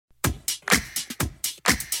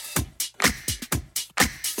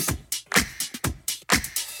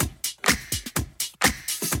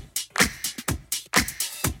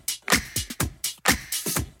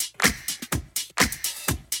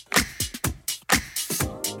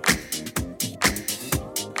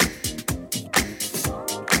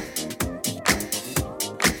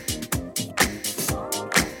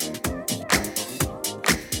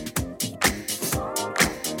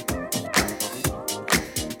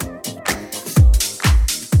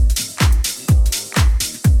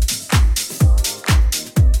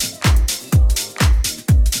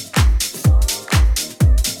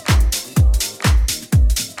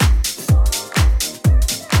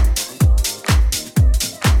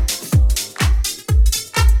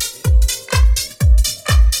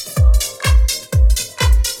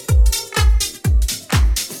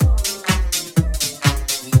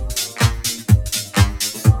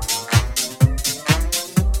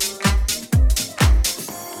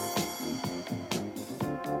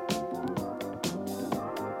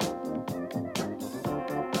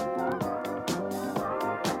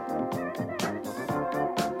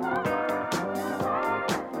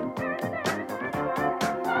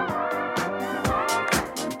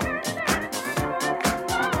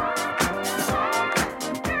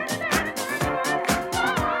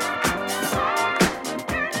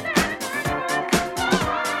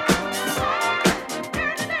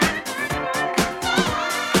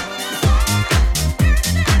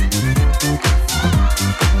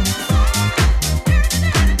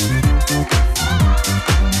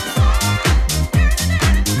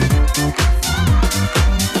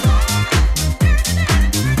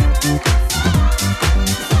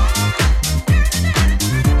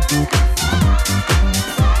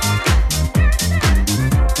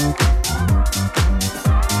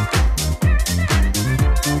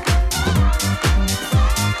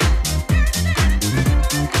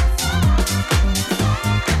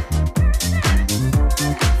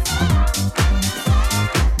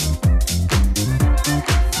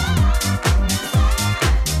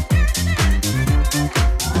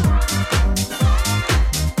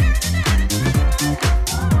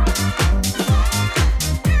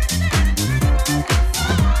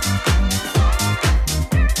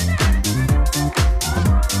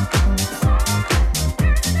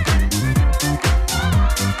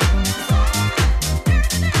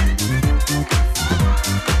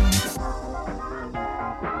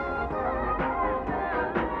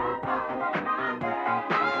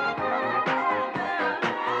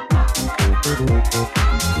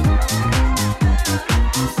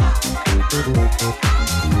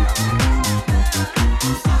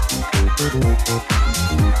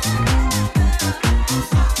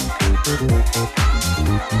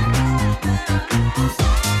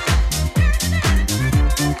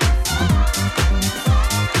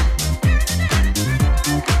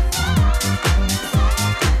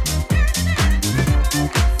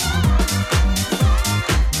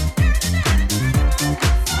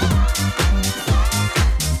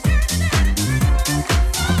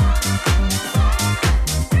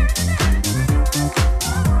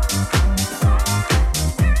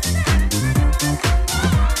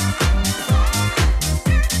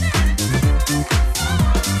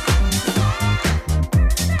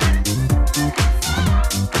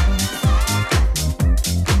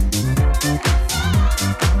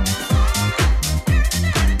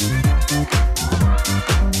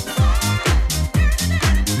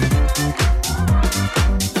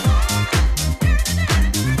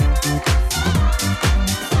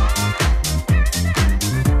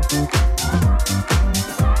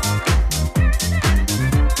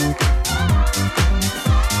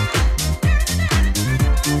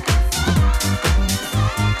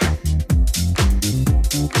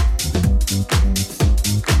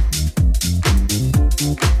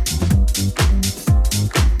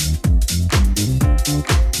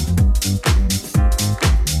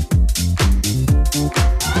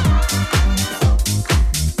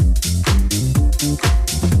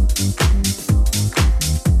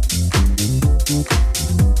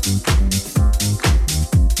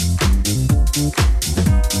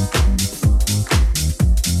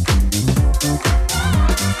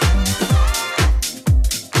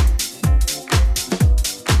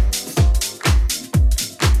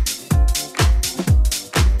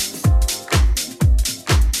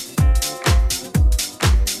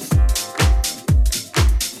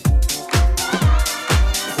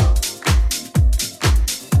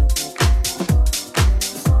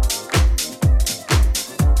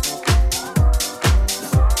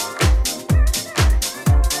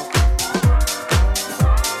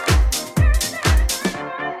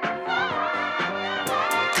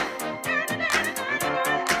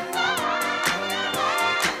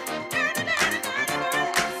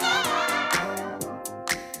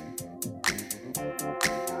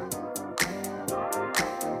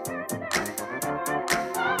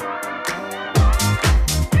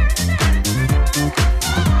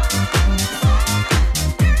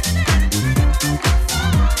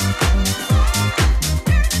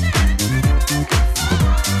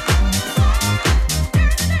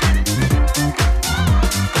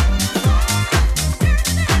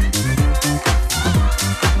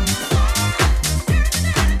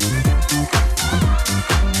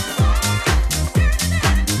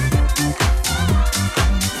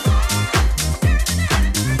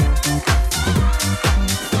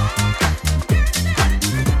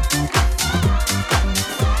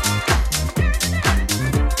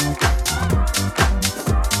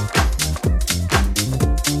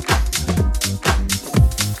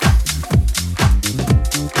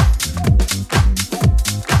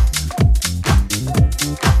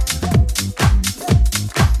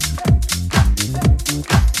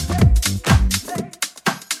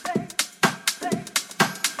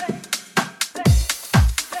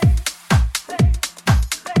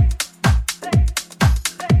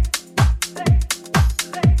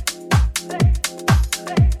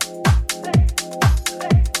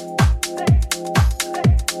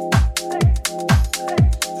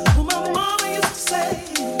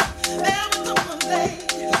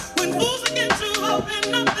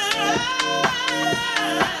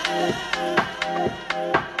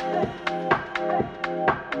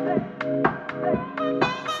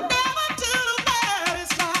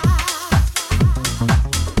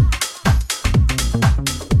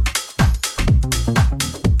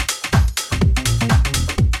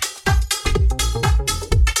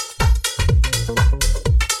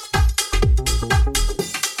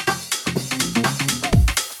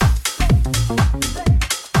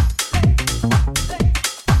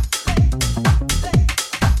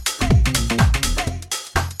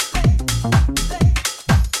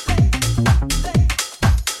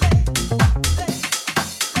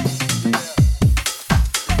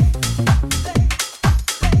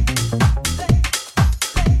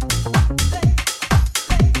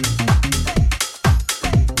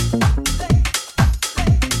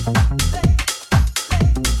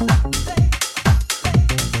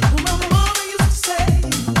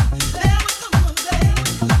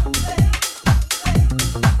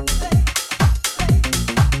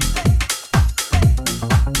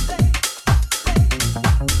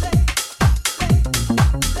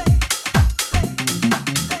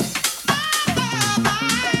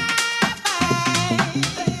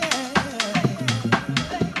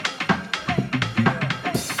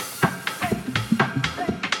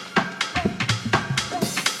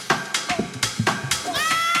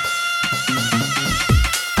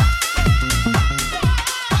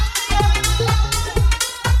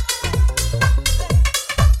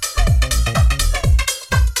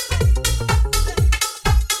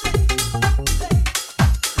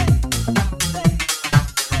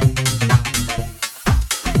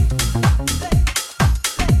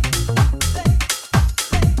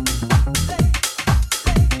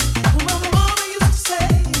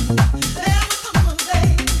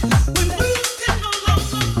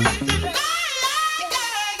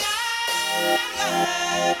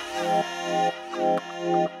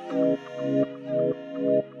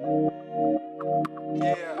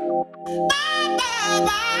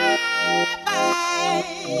Well,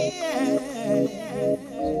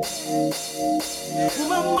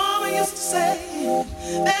 my mama used to say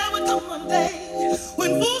there would come one day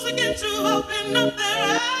when fools begin to open up their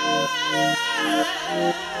eyes.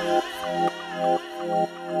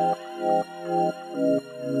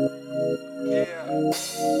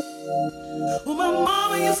 Well, my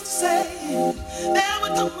mama used to say there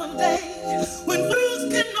would come one day when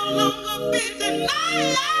fools can no longer be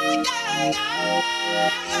denied.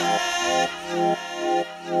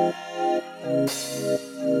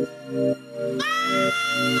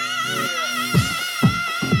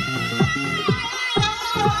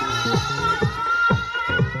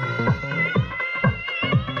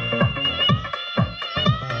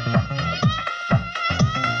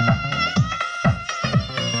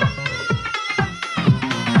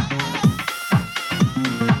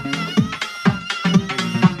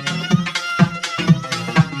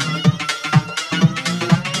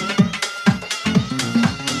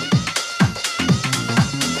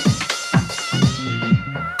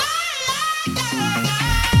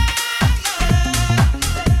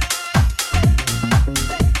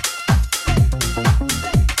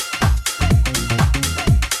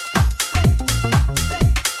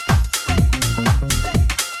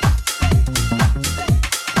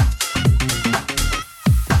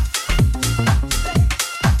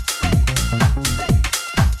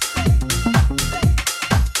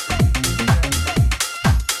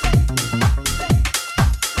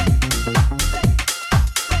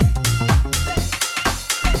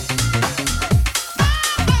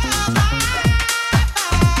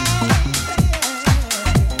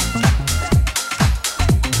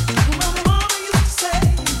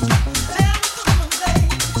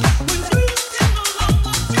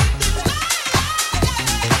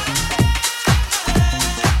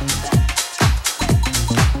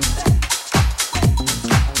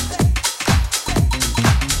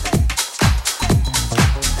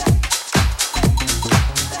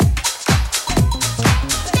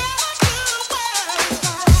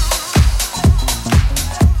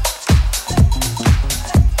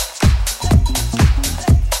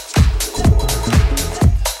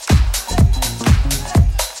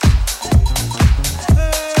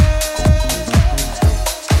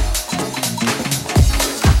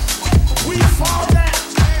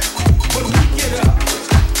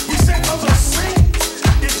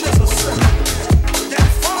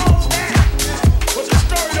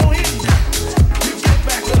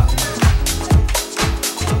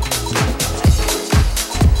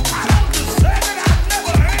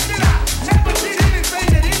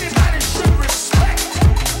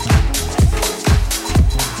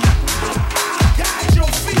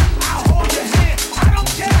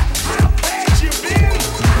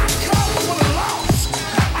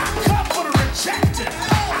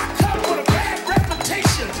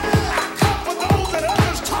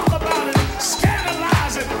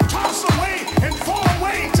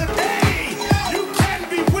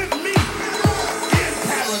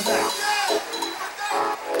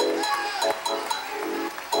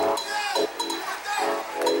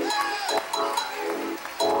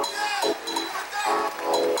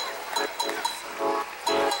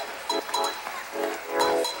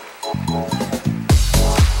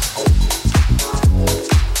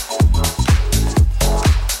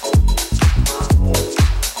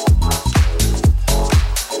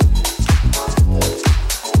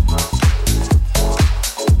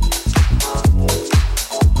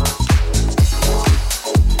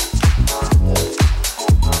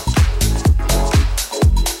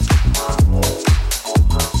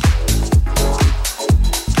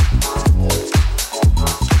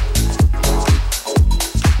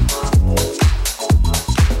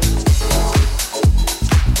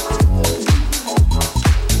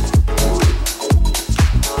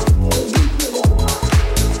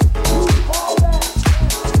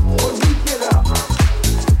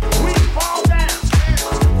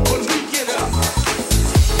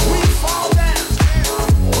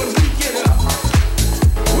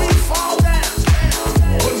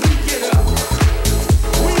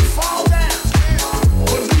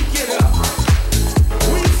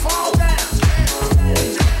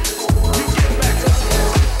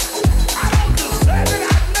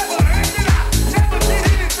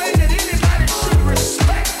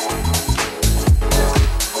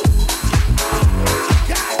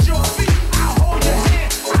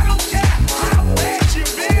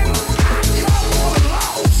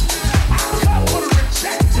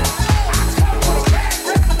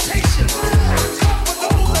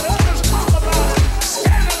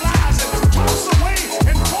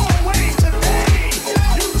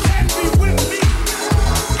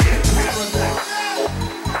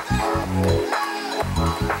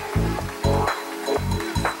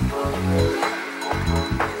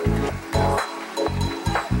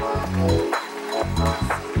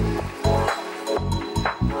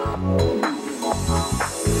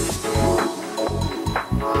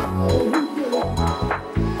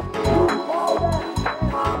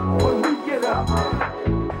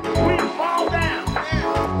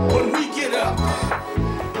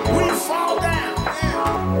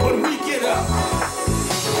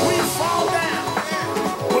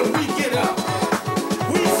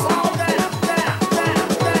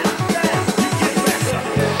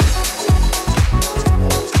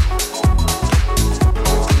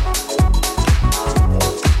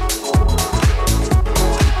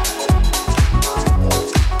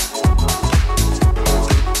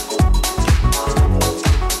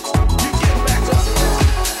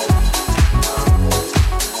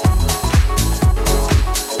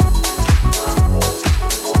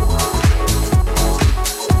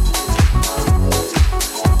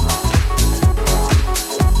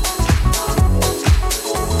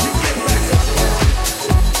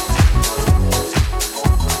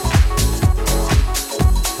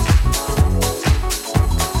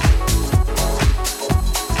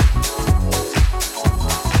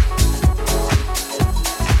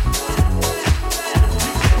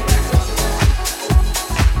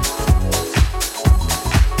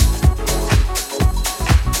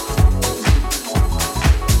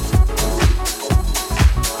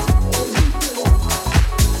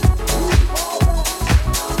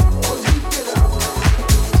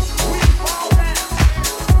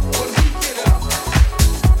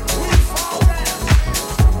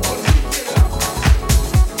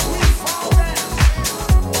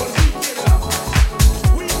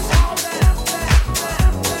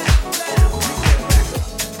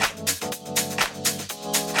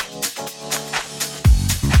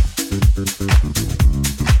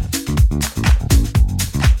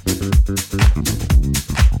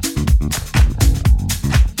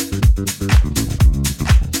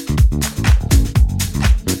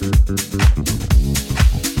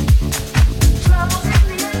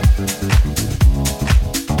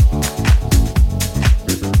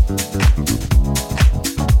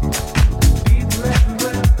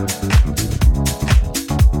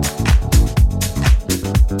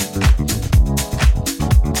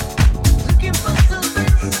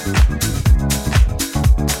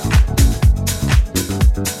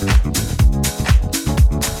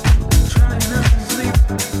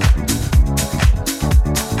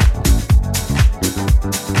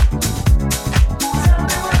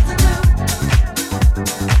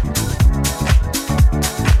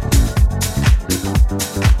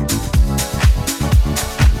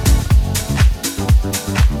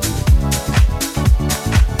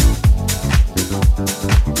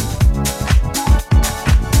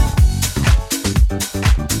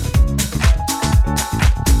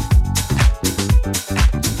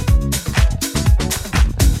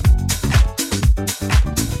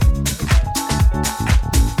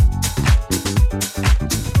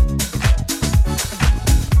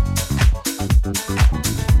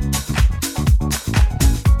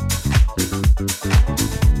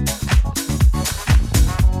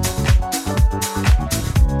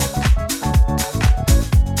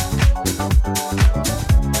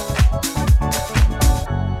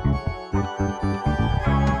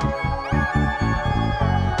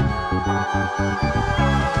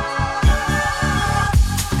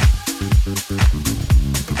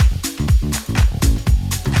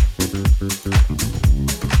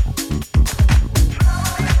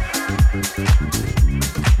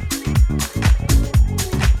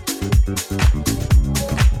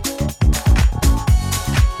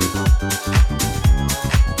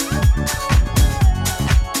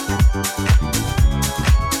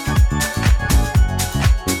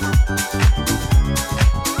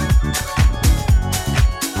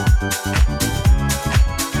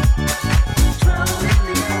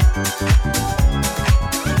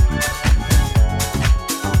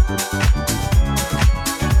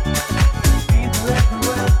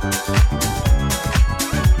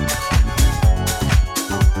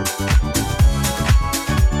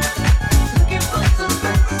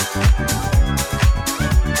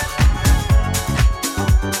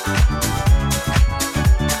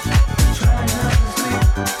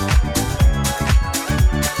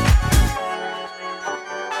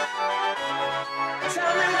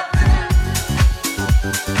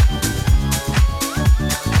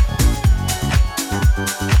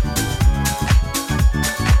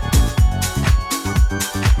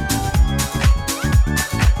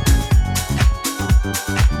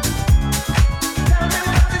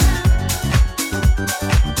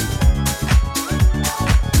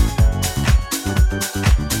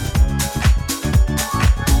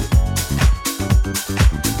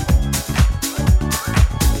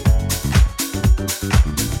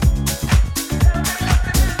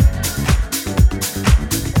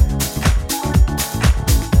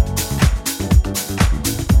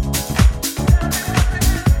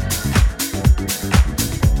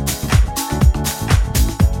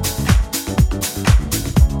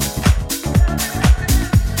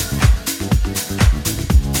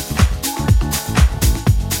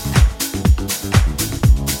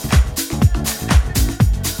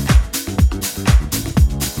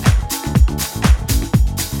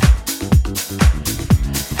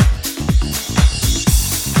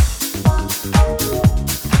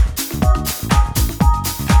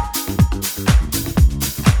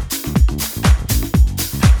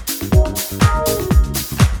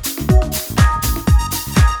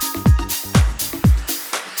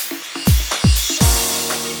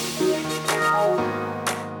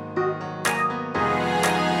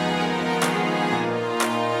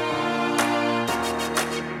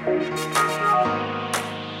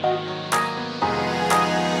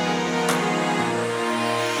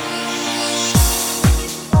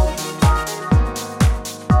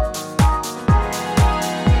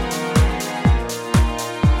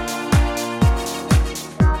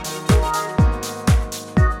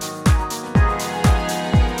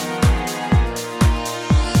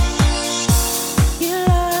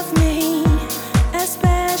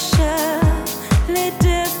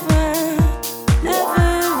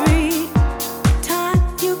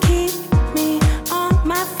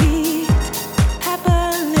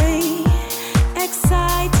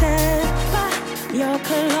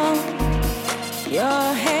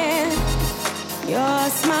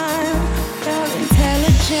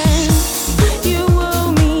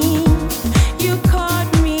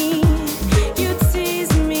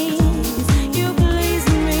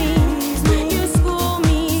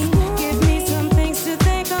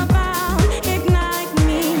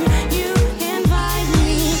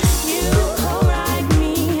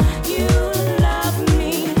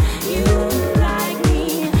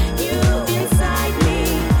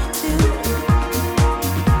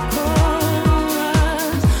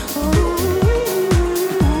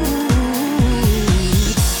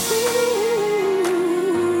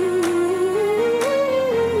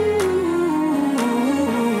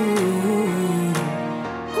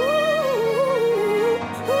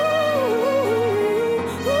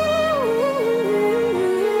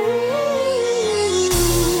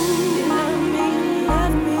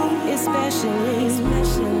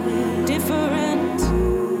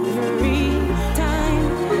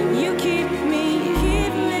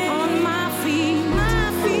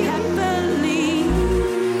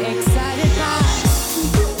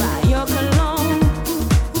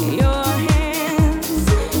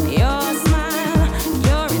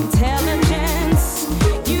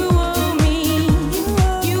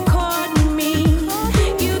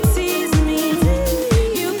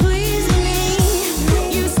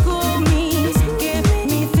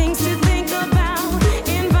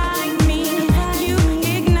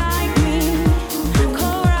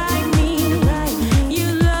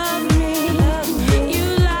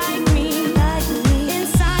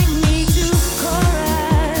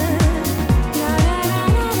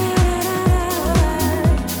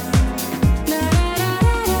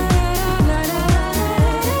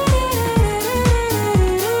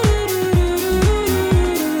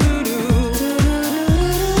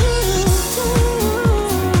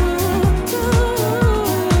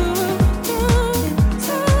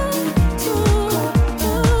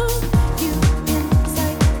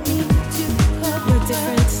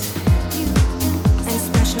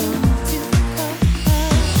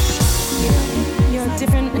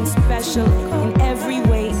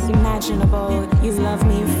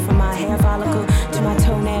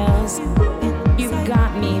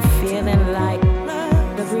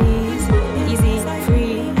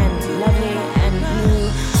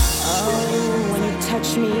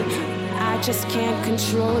 just can't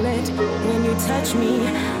control it. When you touch me,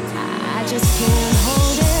 I just can't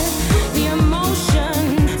hold it. The emotion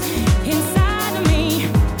inside of me,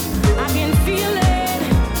 I can feel it.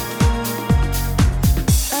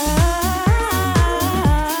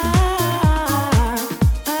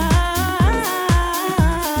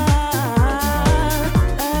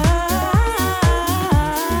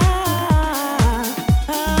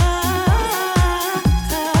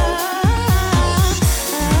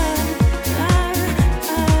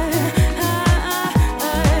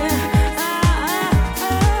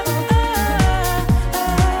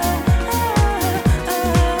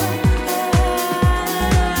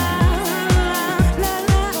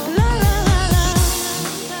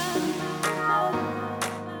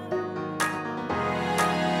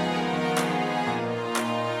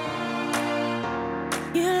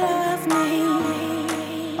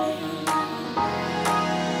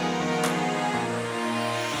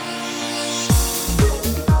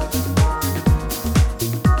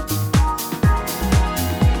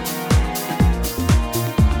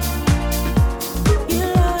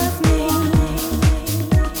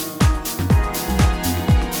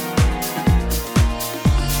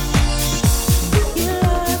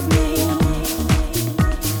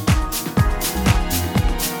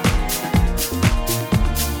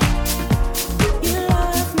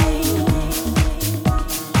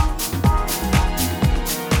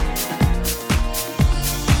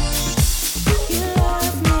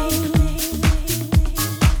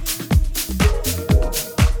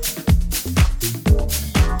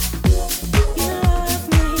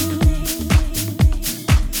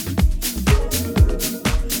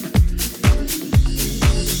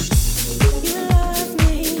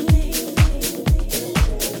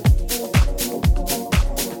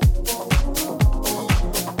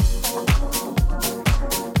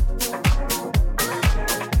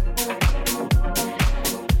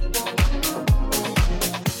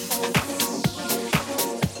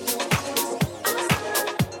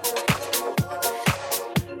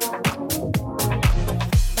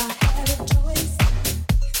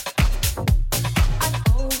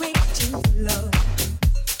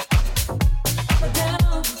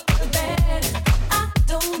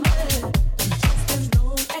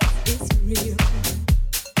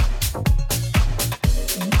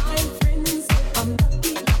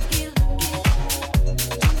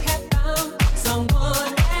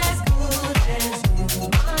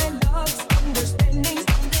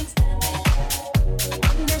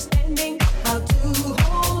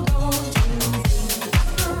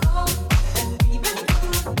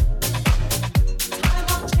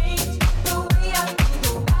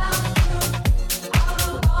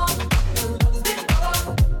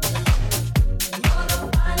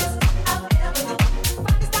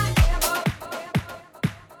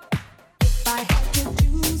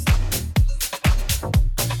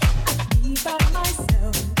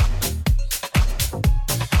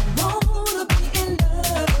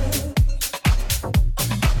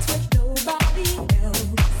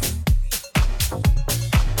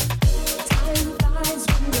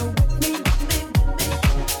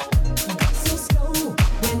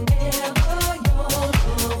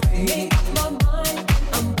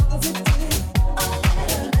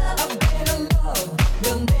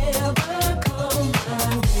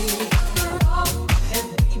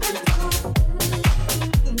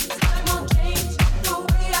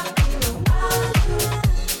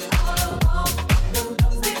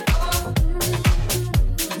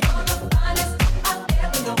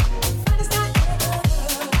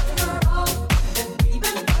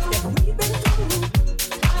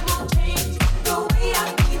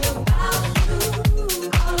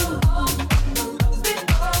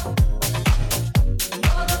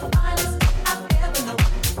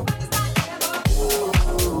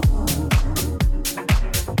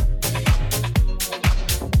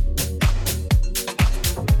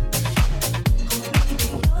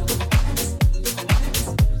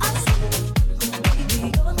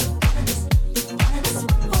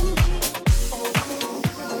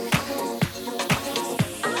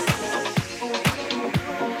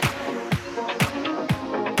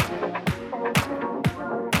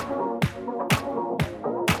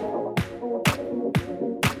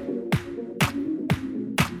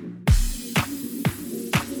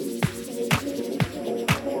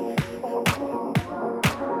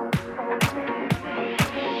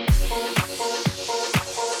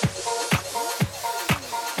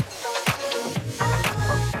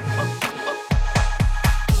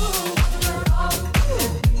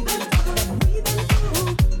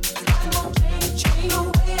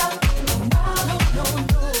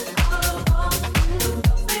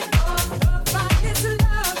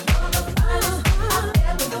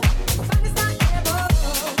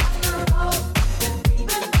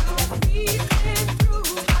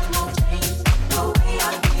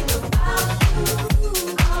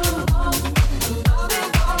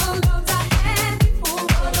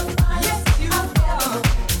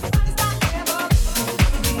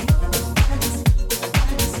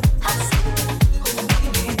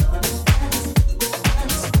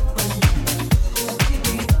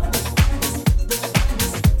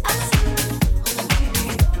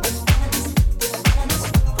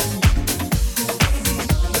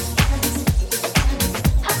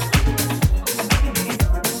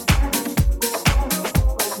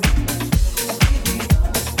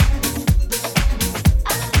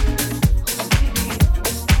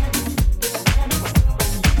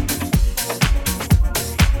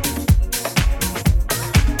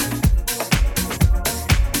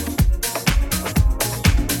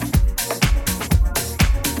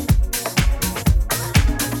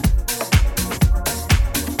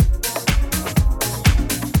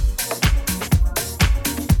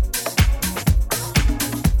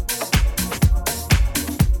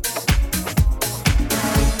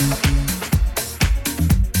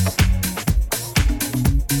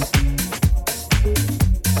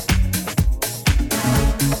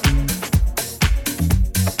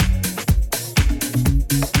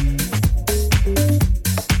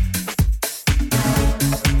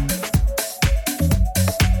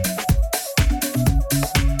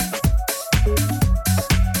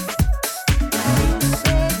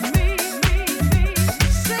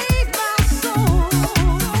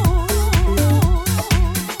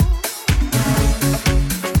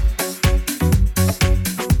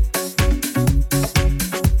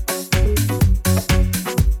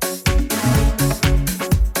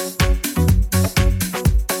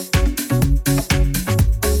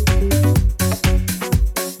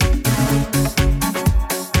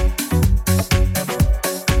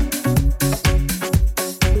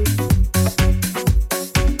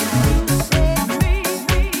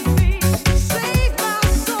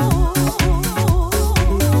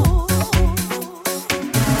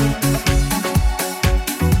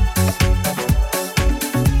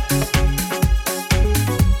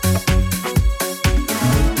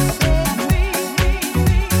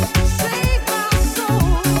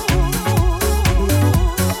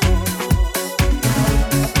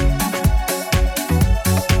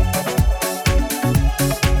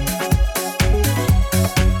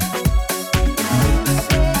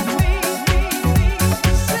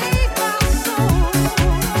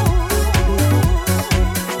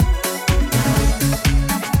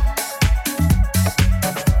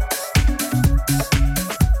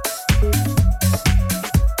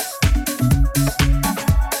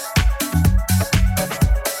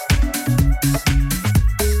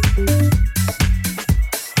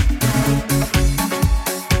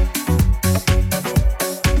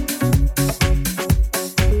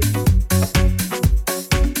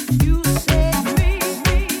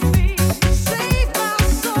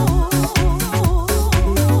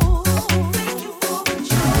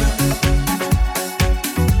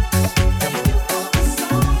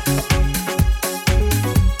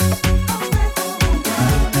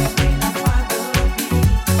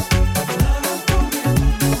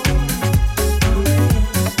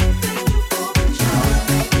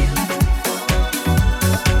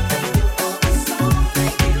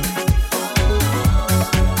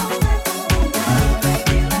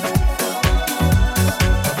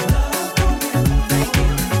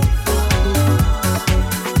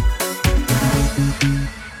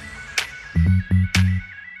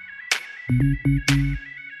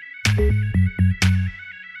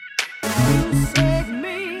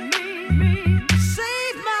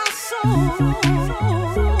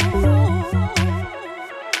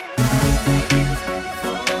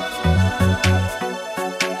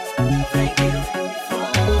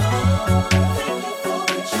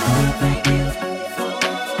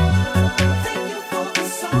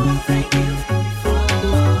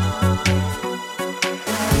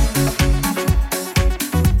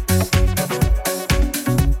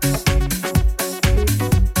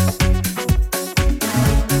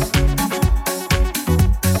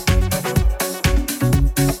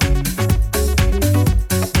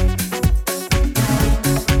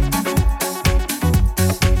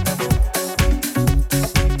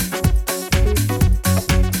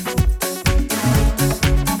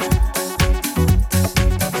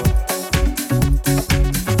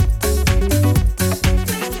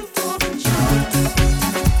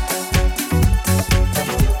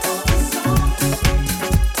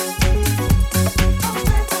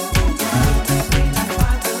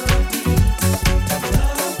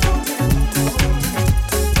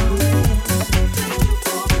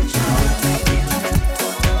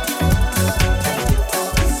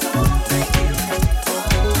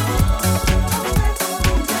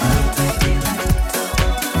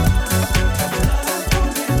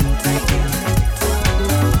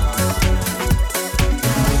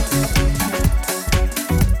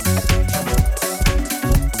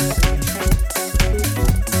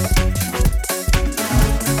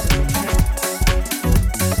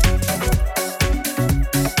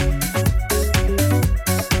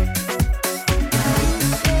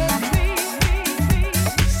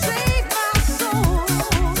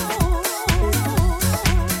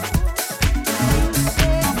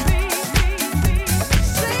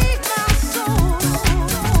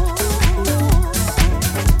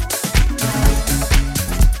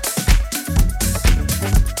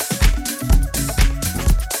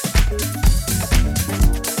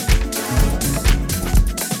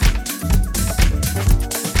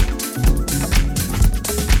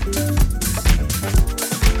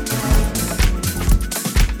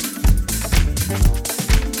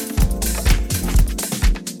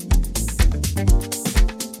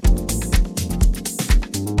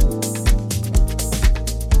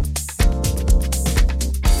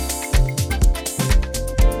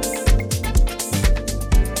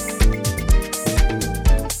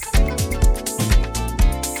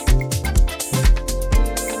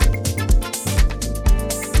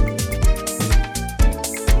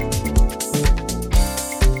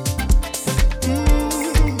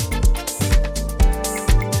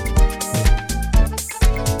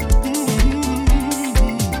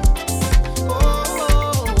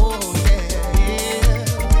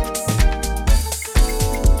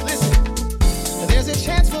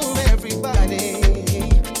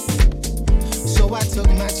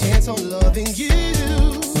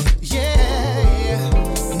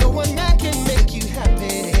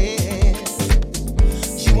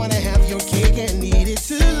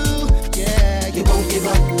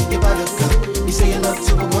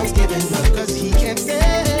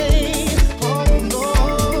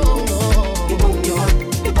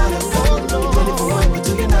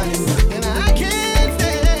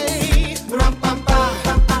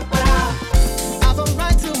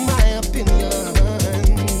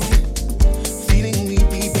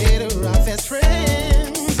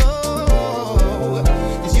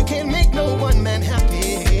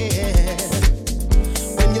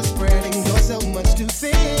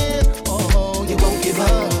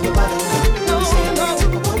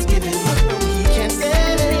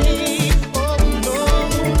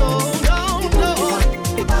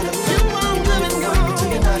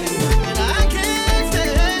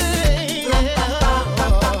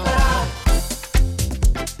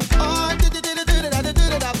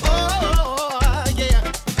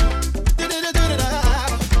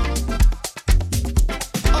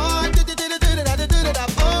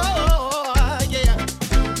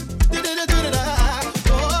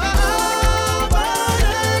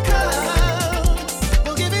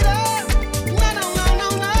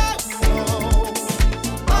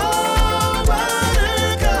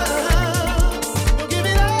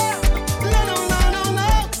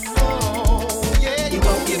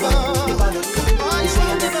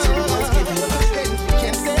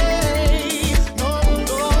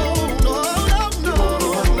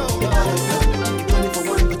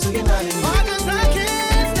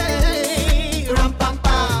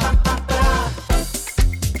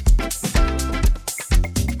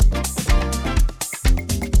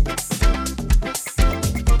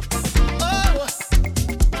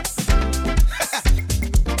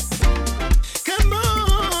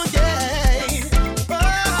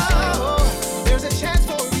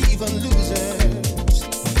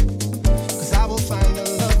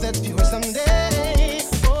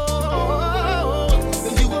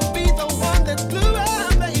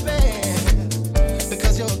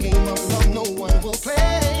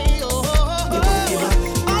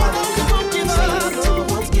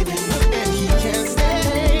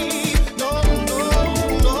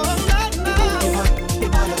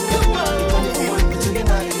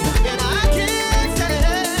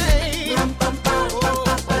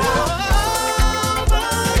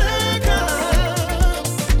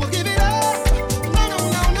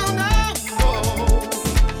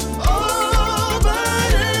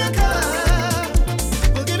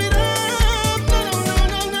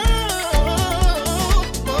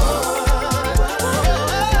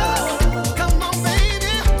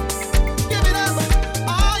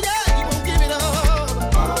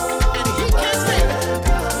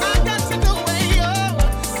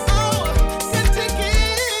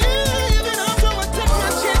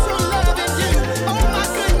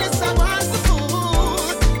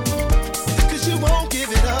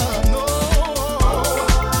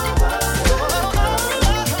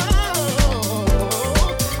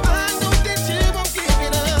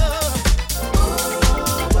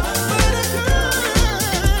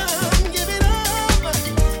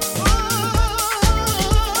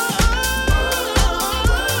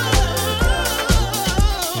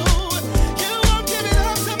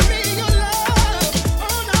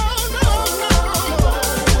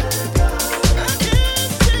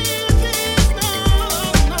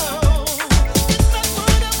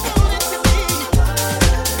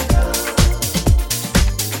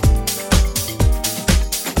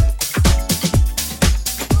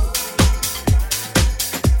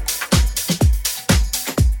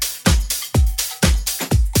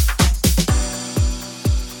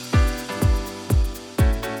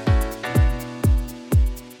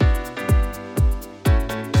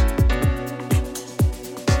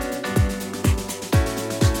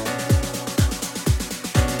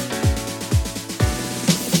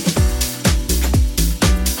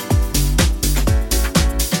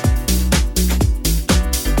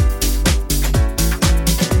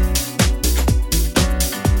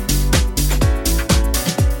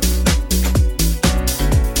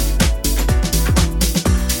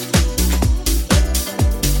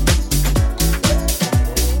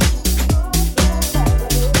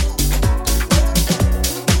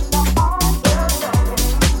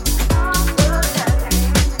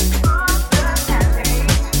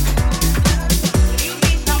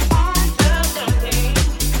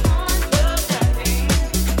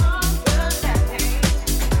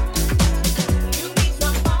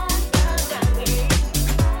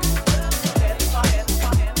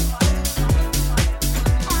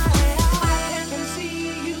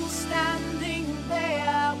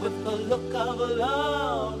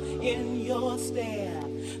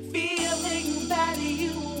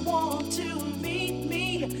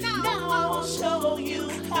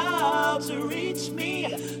 how to reach me.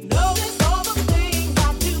 Notice all the things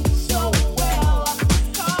I do so well.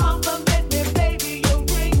 Compliment me, baby, you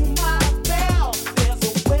ring my bell. There's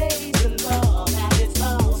a way to love and it's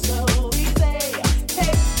all so easy.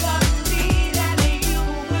 Take the lead and you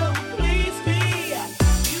will please me.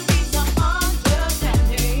 You need some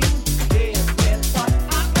understanding. Here's with what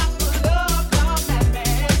I've got for love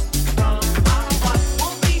commandments from my heart.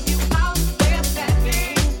 Won't leave you out there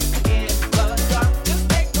standing in the dark. Just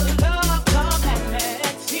take the love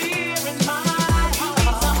commandments here in my heart. You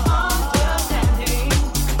need some understanding.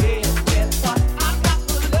 Here's with what I've got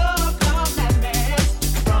for love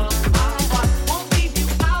commandments from my heart. Won't leave you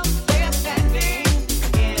out there standing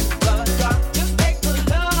in the dark. Just take the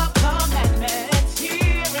love commandments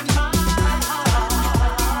here in my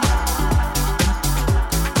heart.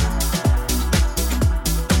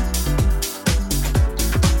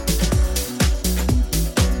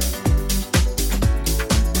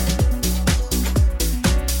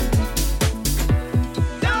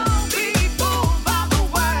 Don't be fooled by the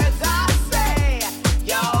words I say.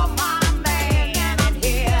 You're my man and I'm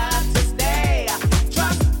here to stay.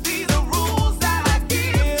 Trust these rules that I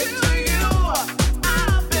give to you.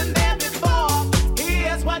 I've been there before.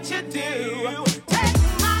 Here's what you do. Take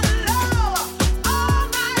my love all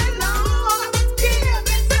night long. Give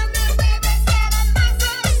it to me, baby, set a nice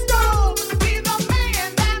and slow. Be the man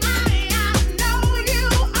that I know you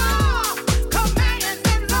are. Commands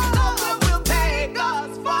and love will take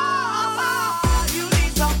us far. You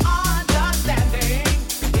need some understanding.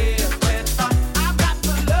 Here's with what I've got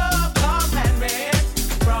the love commandments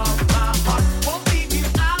from my heart. Won't leave you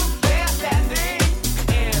out there standing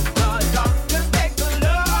in the dark. Just take the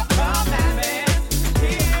love commandments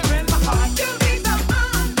here in my heart. You need some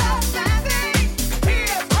understanding.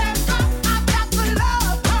 Here's with what I've got the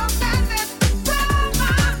love commandments from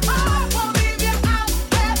my heart. Won't leave you out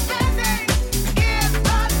there standing in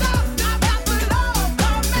the dark. I've got the love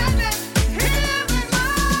commandments here in my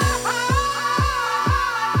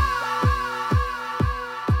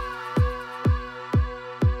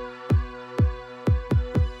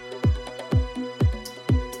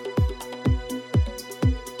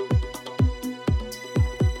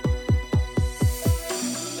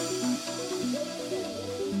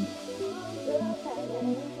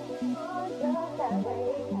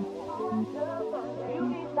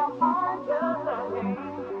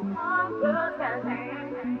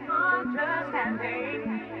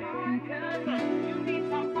You need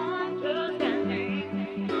some understanding,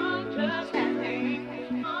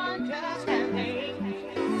 understanding.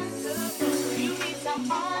 You need some understanding, understanding. You need some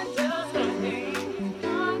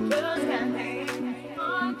understanding,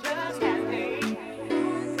 understanding.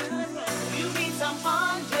 You need some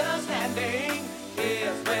understanding.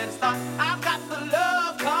 Here's when it's start. I've got the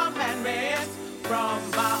love commandments from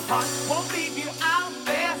my heart. Won't leave you out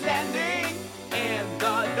there standing in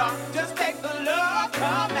the dark. Just take the love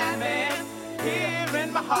commandments here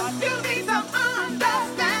in my heart. You need some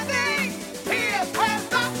understanding. Here's when it's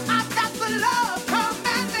start. I've got the love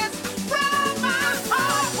commandments from my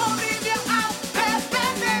heart. Won't leave you out there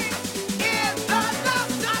standing in the dark.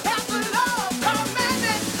 I've got the love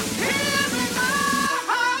commandments here in my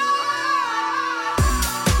heart.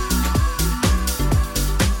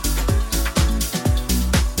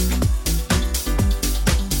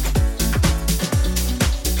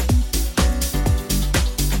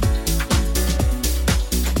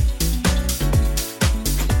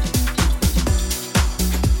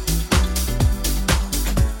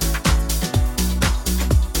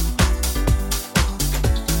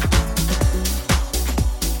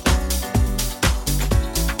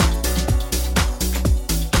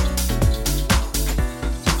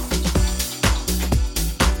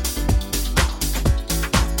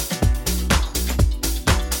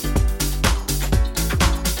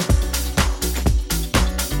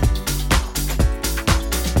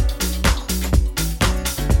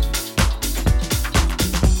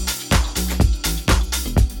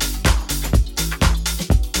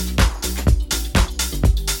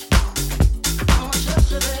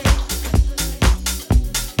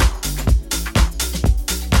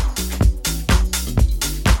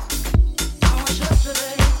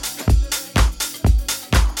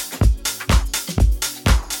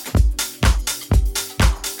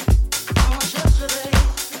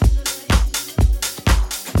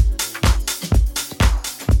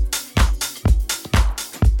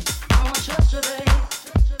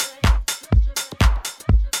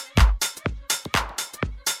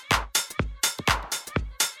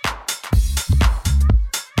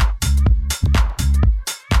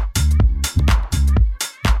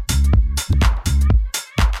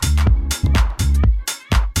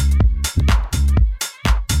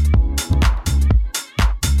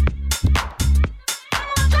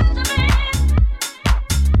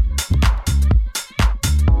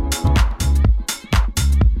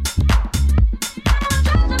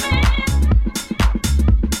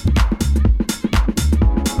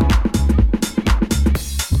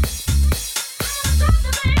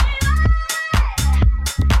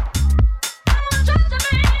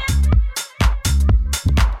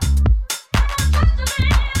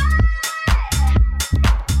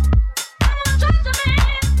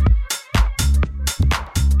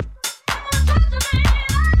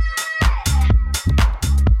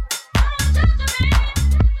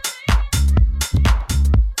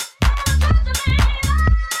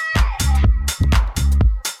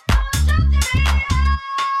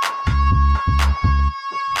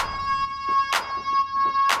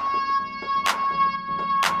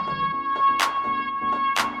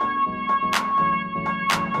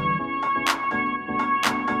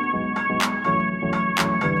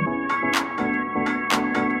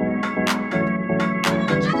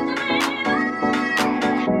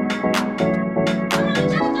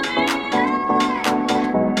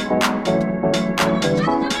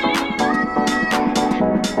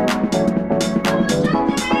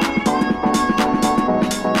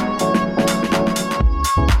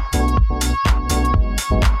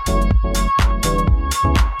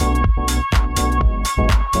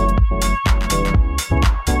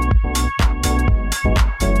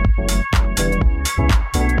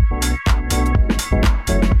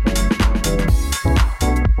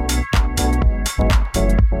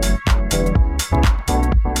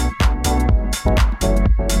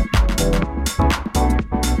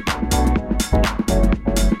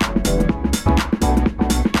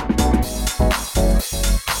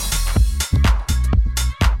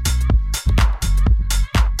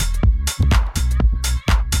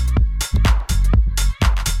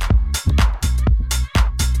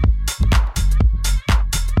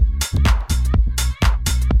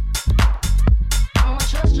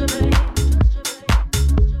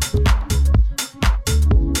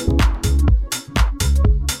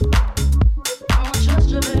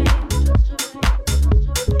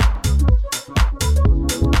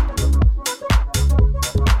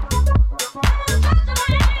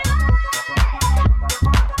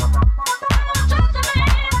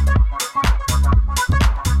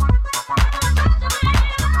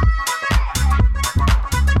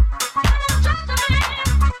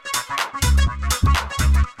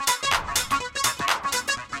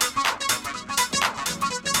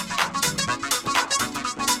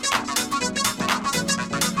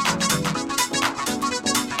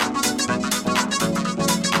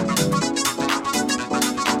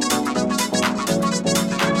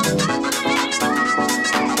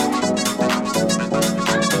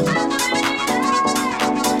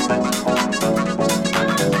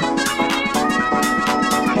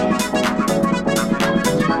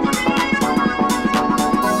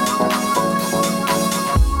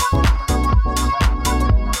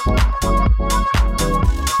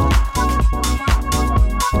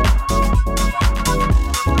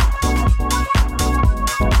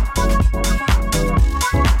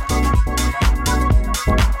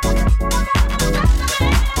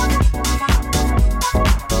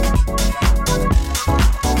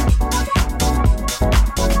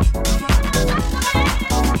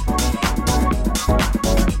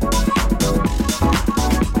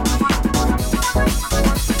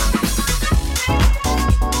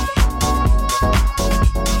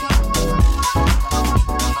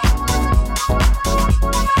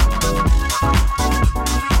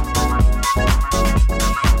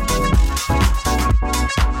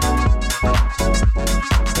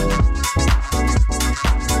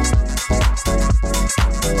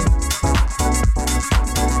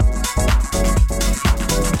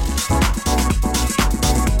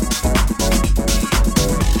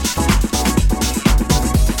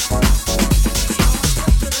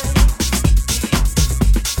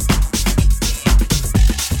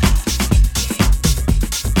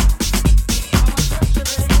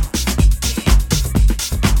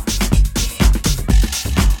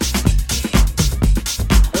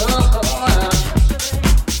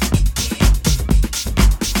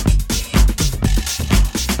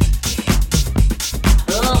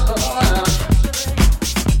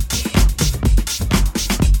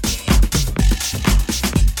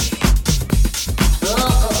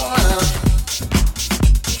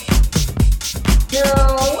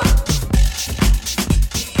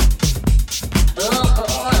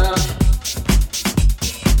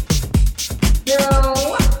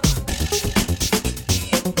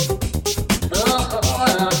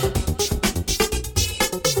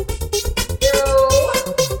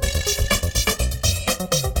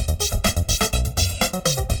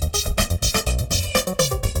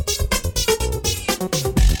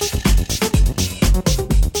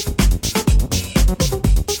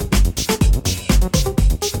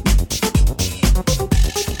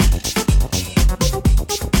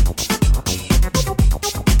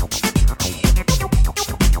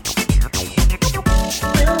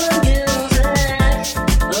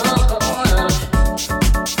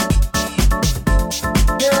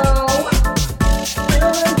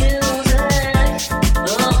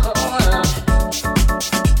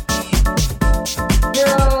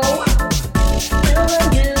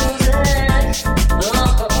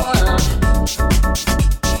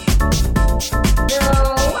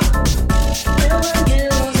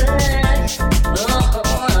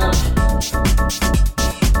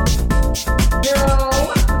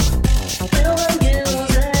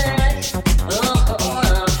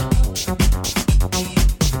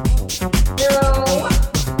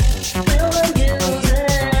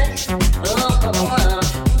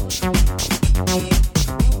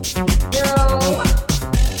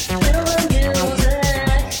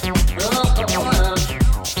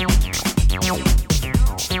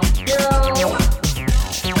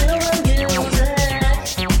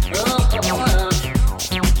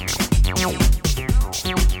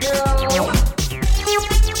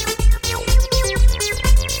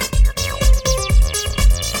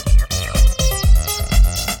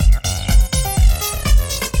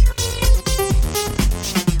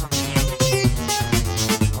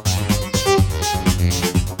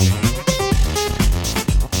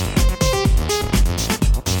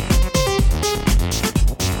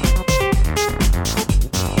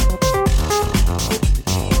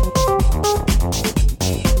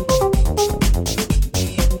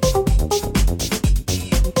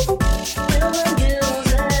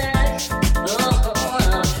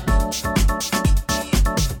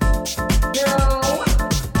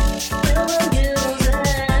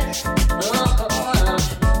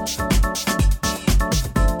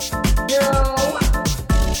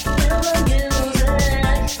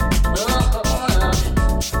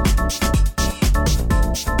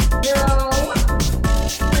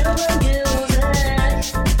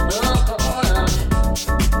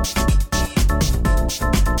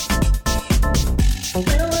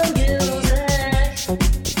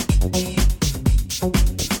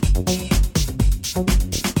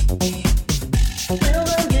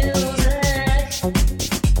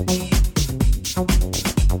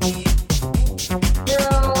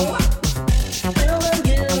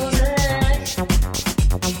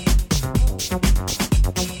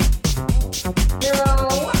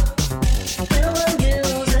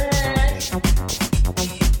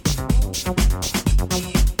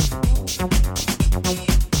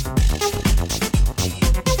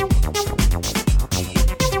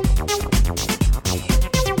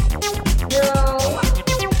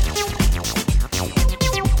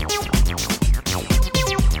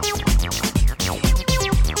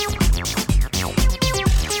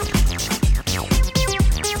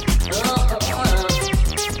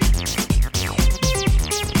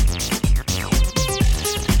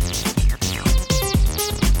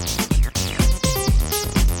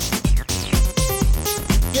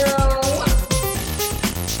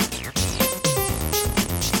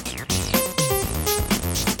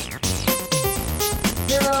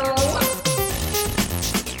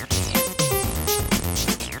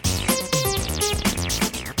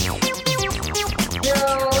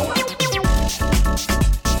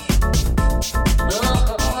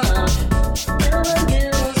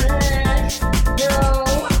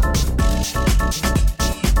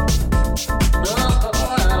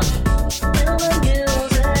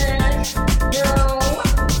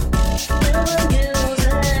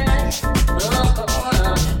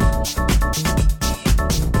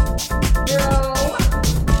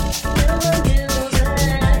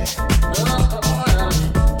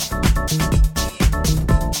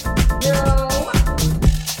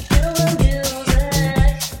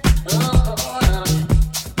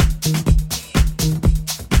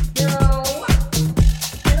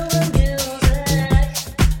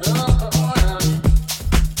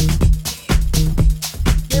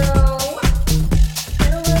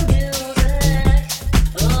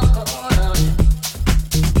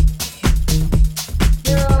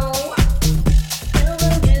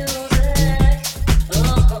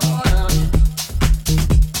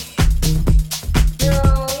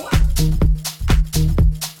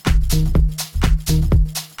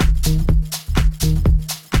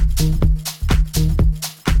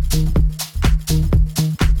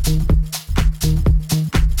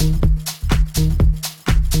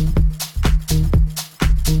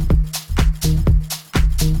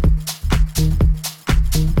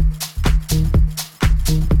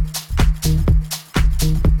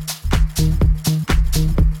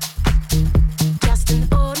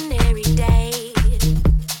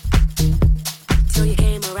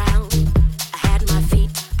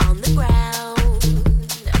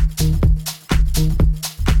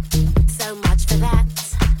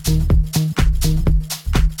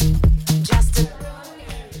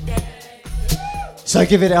 So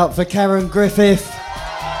give it up for Karen Griffith,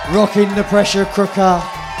 rocking the pressure cooker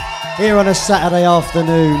here on a Saturday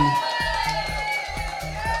afternoon.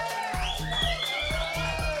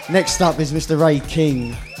 Next up is Mr. Ray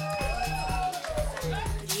King.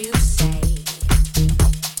 You say,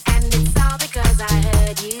 and it's all because I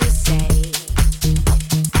heard you say,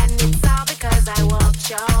 and it's all because I walked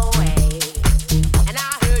your way, and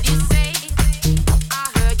I heard you say, I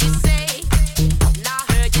heard you say, and I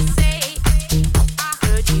heard you say, I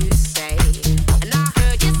heard you say, and I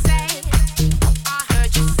heard you say, I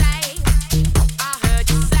heard you say, I heard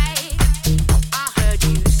you say, I heard you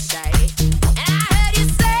say, and I heard you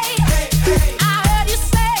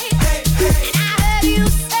say.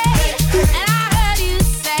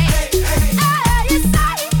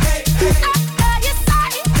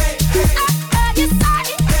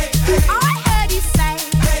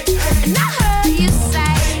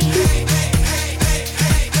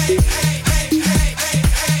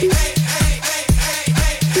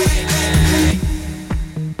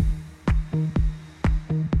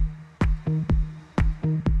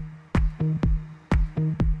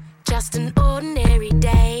 Just an ordinary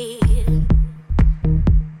day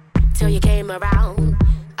till you came around.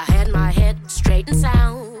 I had my head straight and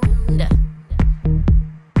sound,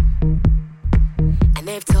 and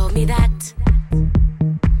they've told me that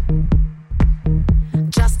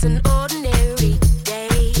just an ordinary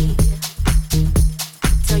day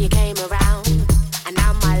till you came around, and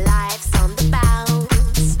now my life's on the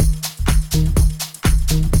bounce,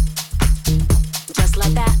 just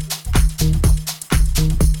like that.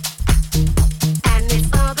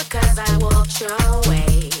 I walked your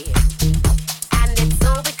way, and it's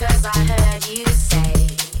all because I heard you say,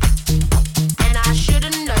 and I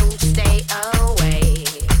should've known to stay away,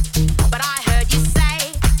 but I heard you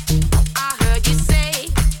say, I heard you say,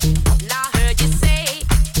 and I heard you say,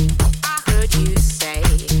 I heard you say,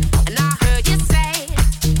 and I heard you say,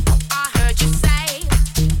 I heard you say,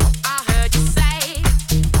 I heard you say,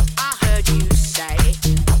 I heard you say,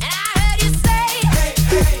 and I heard you say,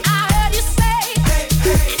 I heard you say.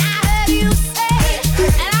 You say,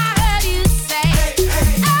 and I heard you say, I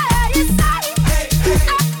heard you say,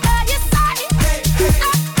 I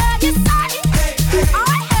heard you say, I heard you say, oh,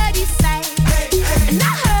 I heard you say, and I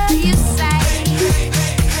heard you say.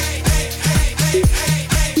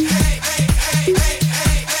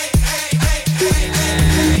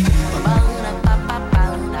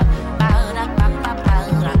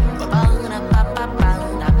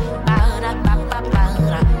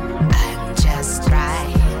 I'm just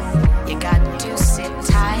right. You got to sit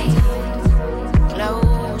tight,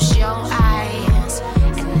 close your eyes,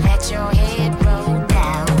 and let your head roll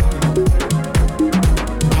down.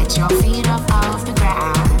 Let your feet off the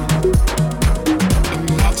ground, and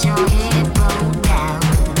let your head roll down.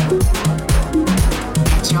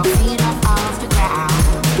 Let your feet off the ground.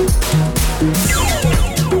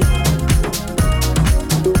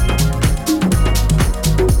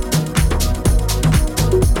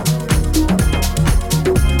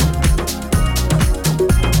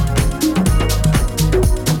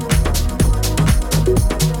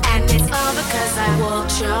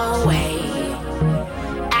 Your way,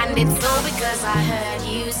 and it's all because I heard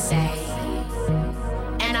you say,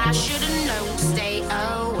 and I should've known to stay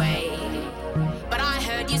away.